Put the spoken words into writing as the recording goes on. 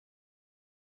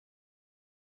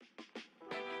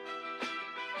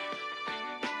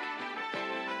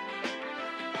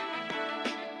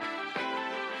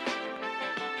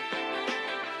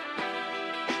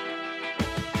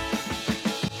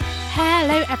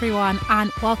Hello everyone and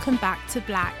welcome back to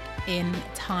Black in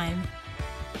Time.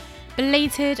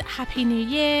 Belated Happy New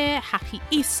Year, Happy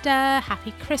Easter,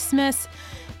 Happy Christmas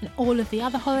and all of the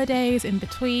other holidays in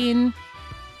between.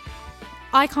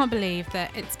 I can't believe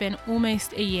that it's been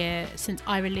almost a year since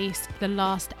I released the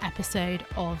last episode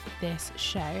of this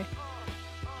show.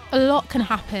 A lot can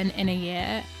happen in a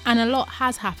year, and a lot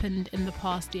has happened in the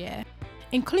past year,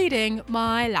 including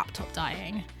my laptop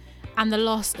dying and the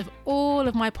loss of all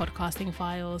of my podcasting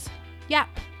files. Yep,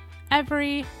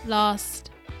 every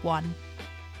last one.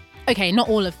 Okay, not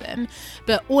all of them,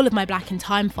 but all of my Black in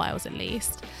Time files at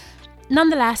least.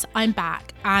 Nonetheless, I'm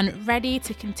back and ready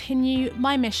to continue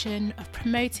my mission of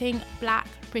promoting Black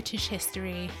British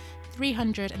history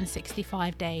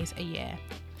 365 days a year.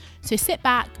 So sit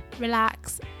back,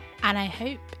 relax, and I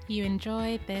hope you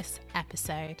enjoy this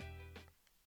episode.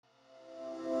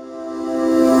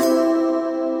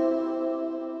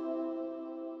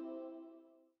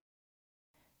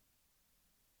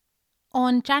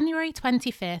 On January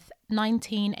 25th,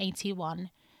 1981,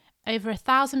 over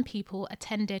 1,000 people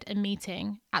attended a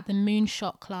meeting at the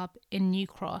Moonshot Club in New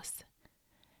Cross.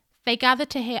 They gathered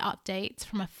to hear updates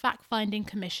from a fact-finding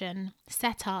commission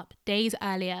set up days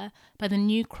earlier by the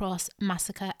New Cross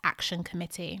Massacre Action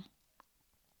Committee.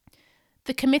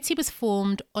 The committee was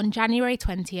formed on January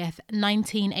 20th,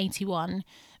 1981,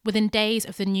 within days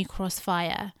of the New Cross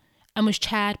fire, and was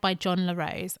chaired by John La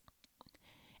Rose.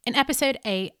 In episode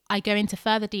 8, I go into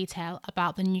further detail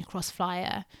about the New Cross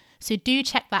fire, so do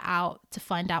check that out to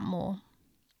find out more.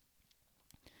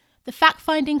 The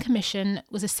fact-finding commission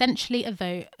was essentially a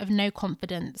vote of no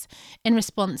confidence in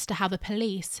response to how the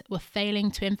police were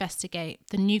failing to investigate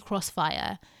the New Cross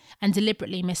fire and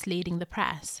deliberately misleading the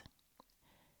press.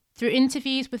 Through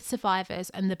interviews with survivors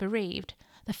and the bereaved,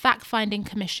 the fact-finding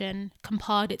commission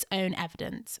compiled its own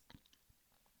evidence.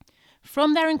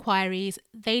 From their inquiries,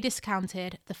 they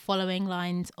discounted the following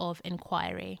lines of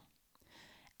inquiry.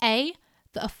 A,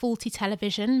 that a faulty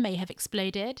television may have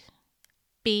exploded.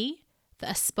 B,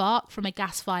 that a spark from a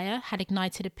gas fire had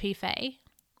ignited a buffet.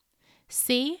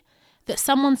 C, that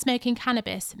someone smoking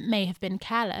cannabis may have been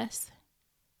careless.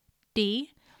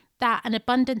 D, that an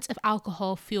abundance of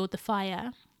alcohol fueled the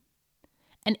fire.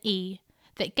 And E,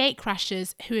 that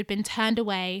gatecrashers who had been turned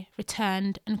away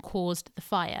returned and caused the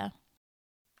fire.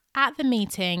 At the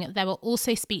meeting, there were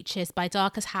also speeches by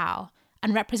Darcus Howe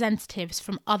and representatives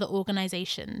from other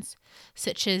organisations,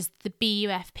 such as the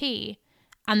BUFP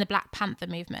and the Black Panther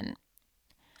movement.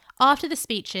 After the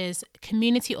speeches,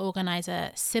 community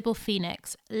organiser Sybil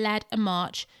Phoenix led a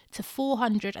march to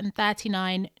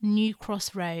 439 New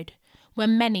Cross Road, where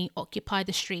many occupied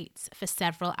the streets for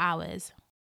several hours.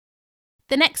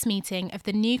 The next meeting of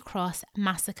the New Cross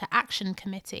Massacre Action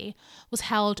Committee was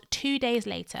held 2 days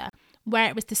later, where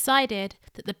it was decided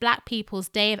that the Black People's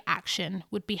Day of Action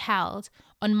would be held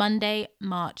on Monday,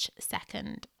 March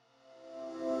 2nd.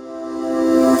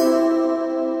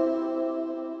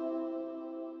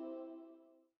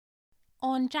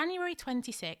 On January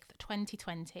 26,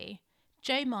 2020,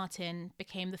 Joe Martin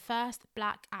became the first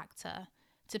Black actor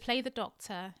to play the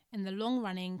Doctor in the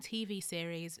long-running TV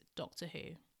series Doctor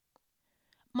Who.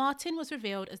 Martin was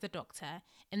revealed as the Doctor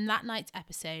in that night's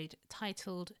episode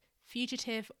titled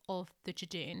Fugitive of the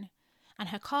Judoon, and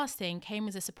her casting came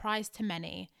as a surprise to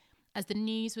many, as the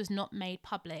news was not made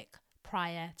public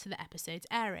prior to the episode's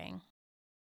airing.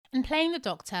 In playing the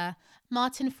Doctor,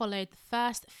 Martin followed the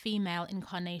first female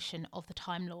incarnation of the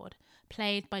Time Lord,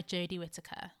 played by Jodie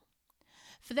Whittaker.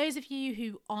 For those of you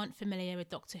who aren't familiar with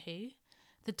Doctor Who,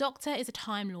 the Doctor is a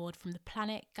Time Lord from the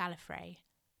planet Gallifrey,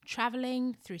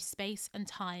 travelling through space and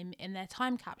time in their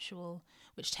time capsule,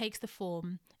 which takes the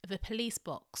form of a police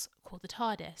box called the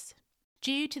TARDIS.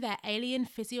 Due to their alien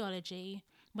physiology,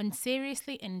 when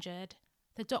seriously injured,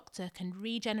 the Doctor can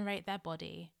regenerate their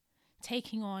body,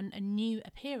 taking on a new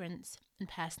appearance and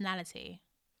personality.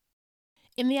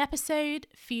 In the episode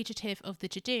Fugitive of the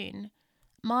Judoon,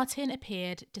 Martin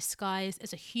appeared disguised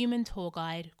as a human tour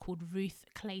guide called Ruth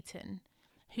Clayton,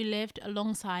 who lived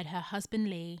alongside her husband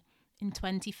Lee in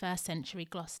 21st century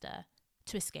Gloucester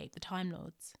to escape the Time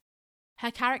Lords.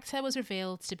 Her character was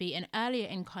revealed to be an earlier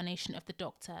incarnation of the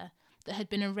Doctor that had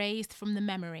been erased from the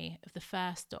memory of the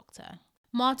first Doctor.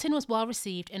 Martin was well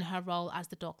received in her role as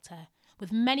the Doctor,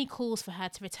 with many calls for her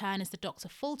to return as the Doctor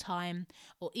full-time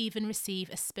or even receive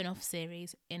a spin-off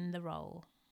series in the role.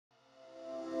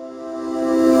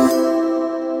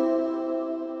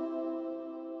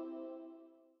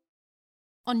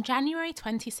 On January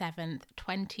 27th,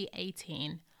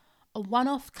 2018, a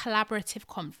one-off collaborative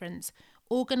conference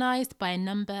organised by a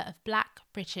number of Black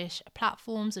British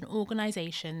platforms and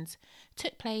organisations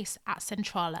took place at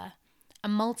Centrala, a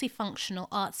multifunctional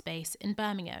art space in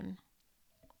Birmingham.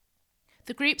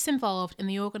 The groups involved in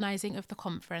the organising of the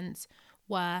conference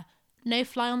were No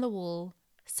Fly on the Wall,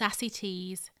 Sassy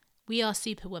Teas, We Are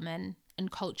Superwomen,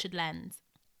 and Cultured Lens.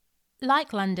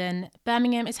 Like London,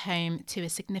 Birmingham is home to a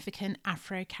significant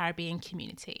Afro-Caribbean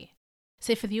community.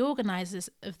 So for the organisers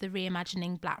of the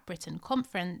Reimagining Black Britain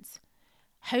conference,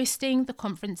 hosting the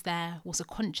conference there was a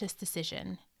conscious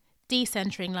decision,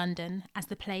 decentering London as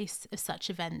the place of such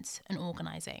events and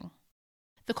organising.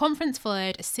 The conference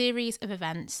followed a series of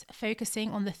events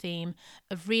focusing on the theme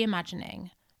of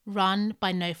reimagining, run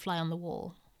by No Fly on the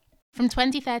Wall. From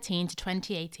 2013 to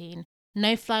 2018,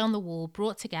 No Fly on the Wall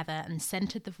brought together and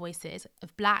centred the voices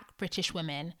of Black British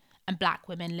women and Black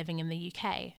women living in the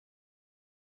UK.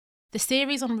 The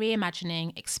series on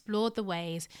reimagining explored the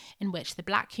ways in which the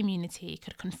Black community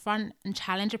could confront and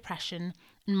challenge oppression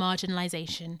and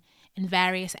marginalisation in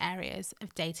various areas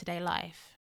of day-to-day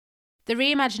life. The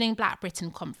Reimagining Black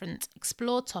Britain conference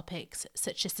explored topics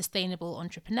such as sustainable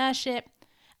entrepreneurship,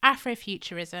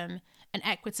 Afrofuturism, and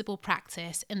equitable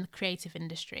practice in the creative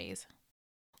industries.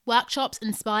 Workshops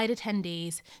inspired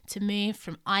attendees to move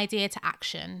from idea to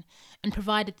action and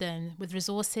provided them with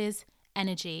resources,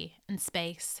 energy, and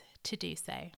space to do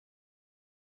so.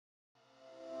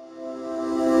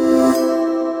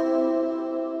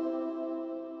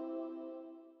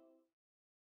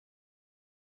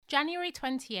 January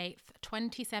 28th,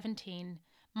 2017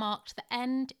 marked the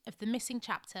end of the missing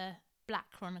chapter,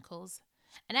 Black Chronicles,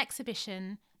 an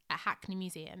exhibition at Hackney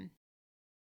Museum.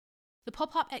 The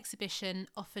pop-up exhibition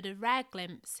offered a rare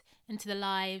glimpse into the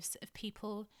lives of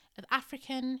people of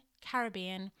African,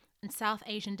 Caribbean, and South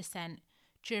Asian descent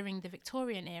during the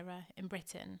Victorian era in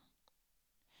Britain.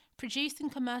 Produced in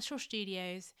commercial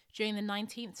studios during the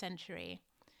 19th century,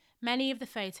 many of the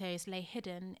photos lay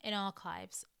hidden in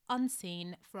archives,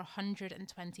 unseen for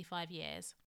 125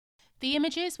 years. The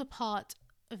images were part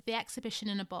of the Exhibition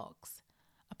in a Box,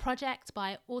 a project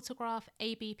by Autograph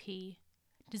ABP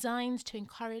designed to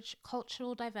encourage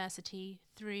cultural diversity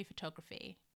through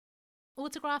photography.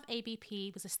 Autograph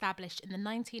ABP was established in the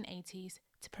 1980s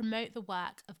to promote the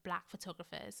work of Black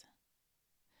photographers.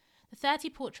 The 30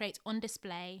 portraits on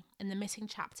display in the Missing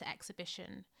Chapter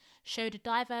exhibition showed a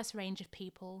diverse range of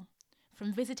people,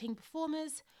 from visiting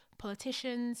performers,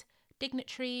 politicians,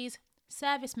 dignitaries,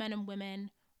 servicemen and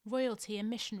women, royalty and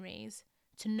missionaries,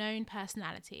 to known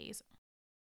personalities.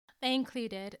 They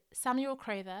included Samuel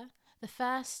Crowther, the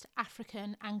first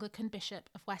African Anglican Bishop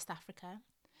of West Africa,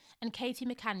 and Katie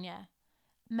McCanya,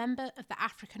 member of the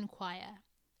African Choir,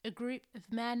 a group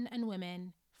of men and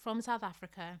women from South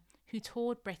Africa who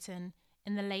toured Britain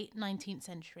in the late 19th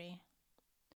century.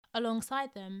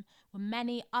 Alongside them were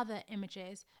many other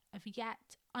images of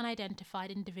yet unidentified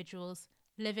individuals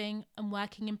living and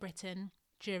working in Britain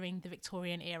during the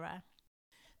Victorian era.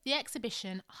 The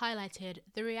exhibition highlighted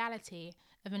the reality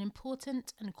of an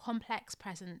important and complex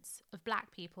presence of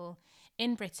Black people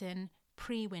in Britain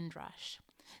pre-Windrush,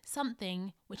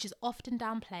 something which is often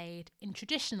downplayed in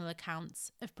traditional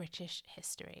accounts of British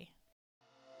history.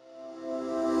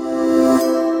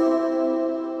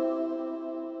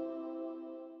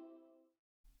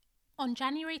 On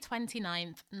January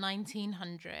 29,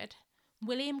 1900,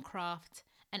 William Craft,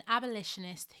 an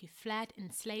abolitionist who fled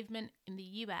enslavement in the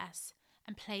US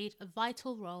and played a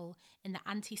vital role in the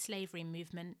anti-slavery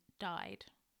movement, died.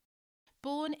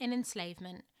 Born in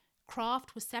enslavement,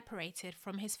 Craft was separated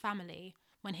from his family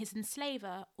when his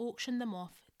enslaver auctioned them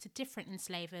off to different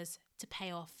enslavers to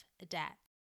pay off a debt.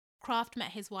 Craft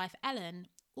met his wife Ellen,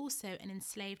 also an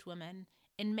enslaved woman,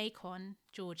 in Macon,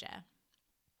 Georgia.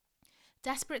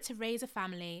 Desperate to raise a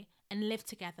family and live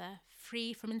together,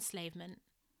 free from enslavement,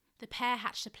 the pair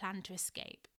hatched a plan to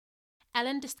escape.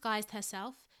 Ellen disguised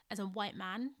herself as a white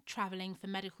man travelling for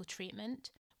medical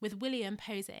treatment, with William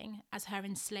posing as her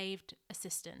enslaved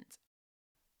assistant.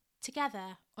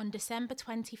 Together, on December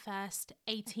 21st,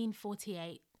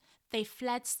 1848, they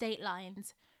fled state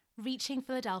lines, reaching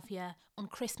Philadelphia on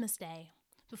Christmas Day,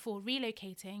 before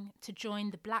relocating to join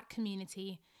the Black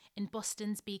community in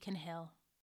Boston's Beacon Hill.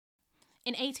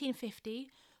 In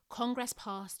 1850, Congress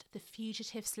passed the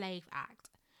Fugitive Slave Act,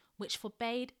 which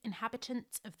forbade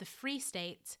inhabitants of the free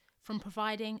states from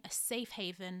providing a safe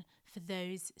haven for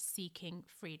those seeking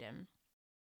freedom.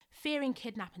 Fearing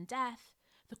kidnap and death,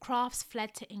 the Crafts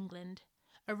fled to England,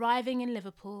 arriving in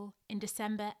Liverpool in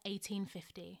December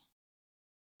 1850.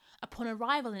 Upon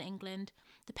arrival in England,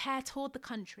 the pair toured the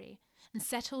country and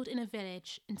settled in a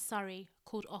village in Surrey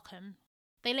called Ockham.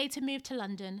 They later moved to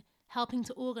London, helping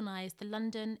to organise the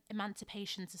London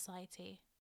Emancipation Society.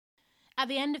 At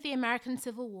the end of the American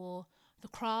Civil War, the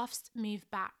Crafts moved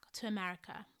back to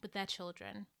America with their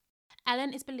children.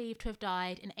 Ellen is believed to have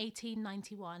died in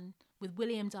 1891, with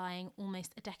William dying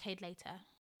almost a decade later.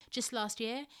 Just last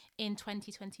year, in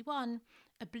 2021,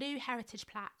 a blue heritage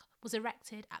plaque was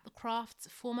erected at the Crafts'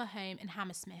 former home in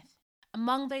Hammersmith.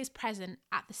 Among those present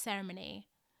at the ceremony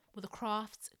were the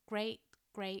Crafts'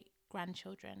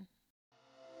 great-great-grandchildren.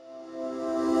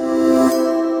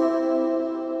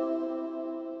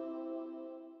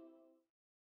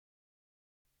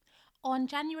 On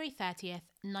January 30th,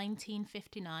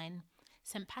 1959,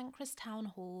 St Pancras Town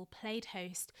Hall played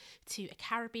host to a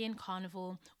Caribbean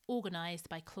carnival organised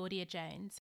by Claudia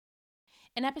Jones.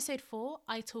 In episode 4,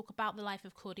 I talk about the life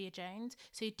of Claudia Jones,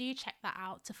 so do check that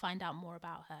out to find out more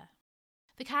about her.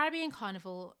 The Caribbean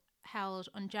Carnival, held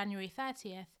on January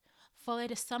 30th,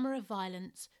 followed a summer of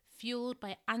violence fuelled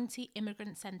by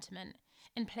anti-immigrant sentiment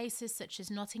in places such as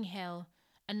Notting Hill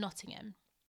and Nottingham.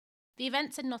 The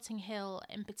events in Notting Hill,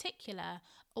 in particular,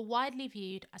 are widely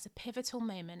viewed as a pivotal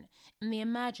moment in the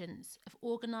emergence of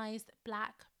organised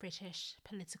Black British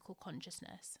political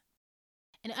consciousness.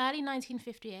 In early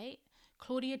 1958,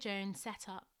 Claudia Jones set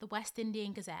up the West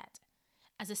Indian Gazette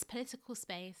as a political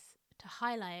space to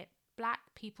highlight Black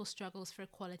people's struggles for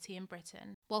equality in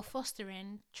Britain, while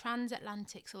fostering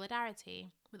transatlantic solidarity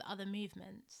with other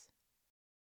movements.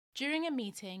 During a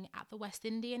meeting at the West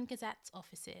Indian Gazette's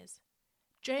offices,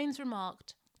 Jones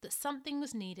remarked that something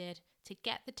was needed to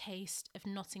get the taste of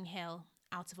Notting Hill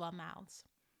out of our mouths.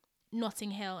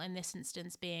 Notting Hill, in this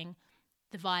instance, being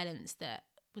the violence that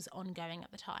was ongoing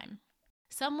at the time.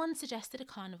 Someone suggested a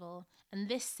carnival, and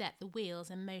this set the wheels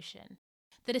in motion.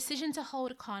 The decision to hold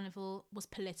a carnival was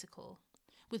political,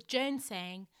 with Jones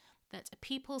saying that a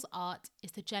people's art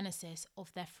is the genesis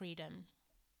of their freedom.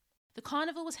 The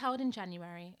carnival was held in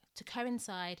January to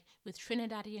coincide with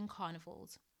Trinidadian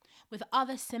carnivals, with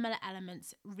other similar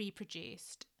elements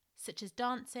reproduced, such as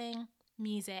dancing,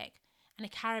 music, and a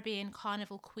Caribbean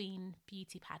Carnival Queen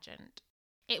beauty pageant.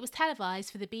 It was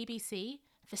televised for the BBC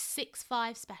for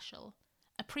 6/5 Special,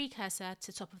 a precursor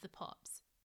to Top of the Pops.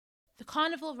 The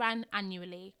carnival ran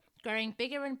annually, growing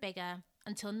bigger and bigger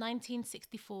until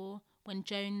 1964, when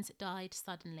Jones died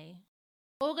suddenly.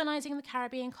 Organising the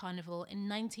Caribbean Carnival in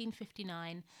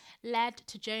 1959 led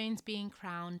to Jones being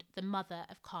crowned the Mother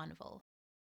of Carnival.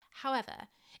 However,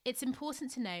 it's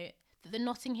important to note that the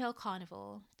Notting Hill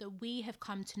Carnival that we have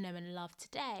come to know and love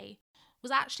today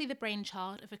was actually the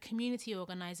brainchild of a community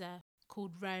organiser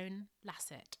called Roan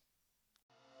Lassett.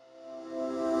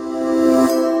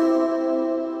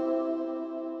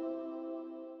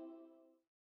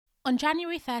 On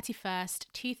January 31st,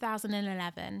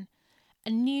 2011, a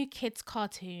new kids'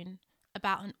 cartoon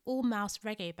about an all-mouse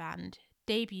reggae band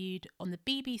debuted on the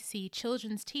BBC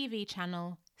children's TV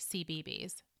channel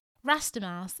CBeebies.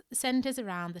 Rastamouse centres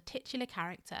around the titular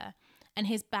character and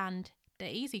his band, the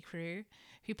Easy Crew,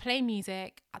 who play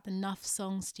music at the Nuff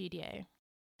Song Studio.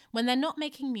 When they're not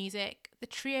making music, the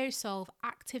trio solve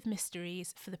active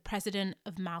mysteries for the president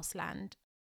of Mouseland.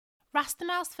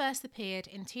 Rastamouse first appeared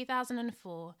in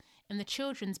 2004 in the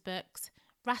children's books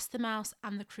Rastamouse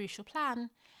and the Crucial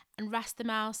Plan and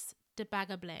Rastamouse de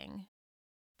Bagabling.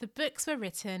 The books were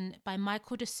written by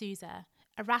Michael de Souza,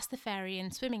 a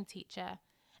Rastafarian swimming teacher,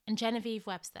 and Genevieve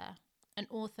Webster, an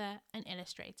author and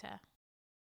illustrator.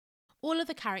 All of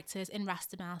the characters in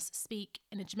Rastamouse speak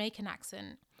in a Jamaican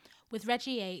accent, with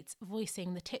Reggie Yates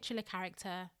voicing the titular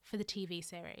character for the TV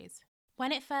series.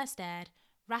 When it first aired,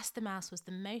 Rastamouse was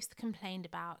the most complained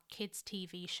about kids'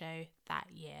 TV show that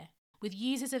year, with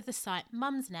users of the site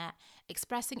Mumsnet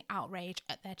expressing outrage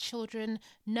at their children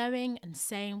knowing and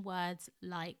saying words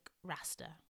like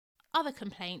Rasta. Other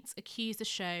complaints accused the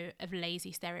show of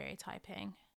lazy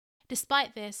stereotyping.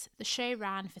 Despite this, the show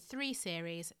ran for 3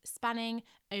 series, spanning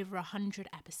over 100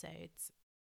 episodes.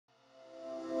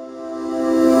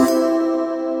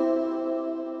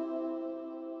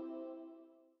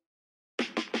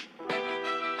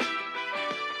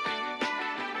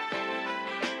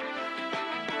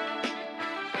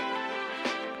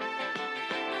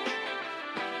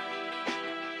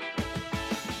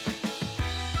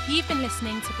 You've been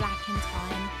listening to Black in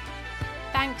Time.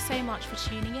 Thanks so much for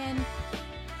tuning in.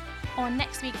 On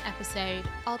next week's episode,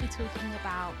 I'll be talking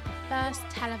about the first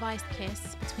televised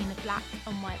kiss between a black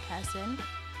and white person,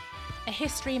 a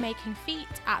history-making feat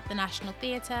at the National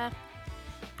Theatre,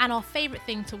 and our favourite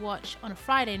thing to watch on a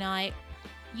Friday night,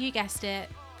 you guessed it,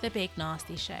 The Big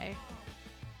Nasty Show.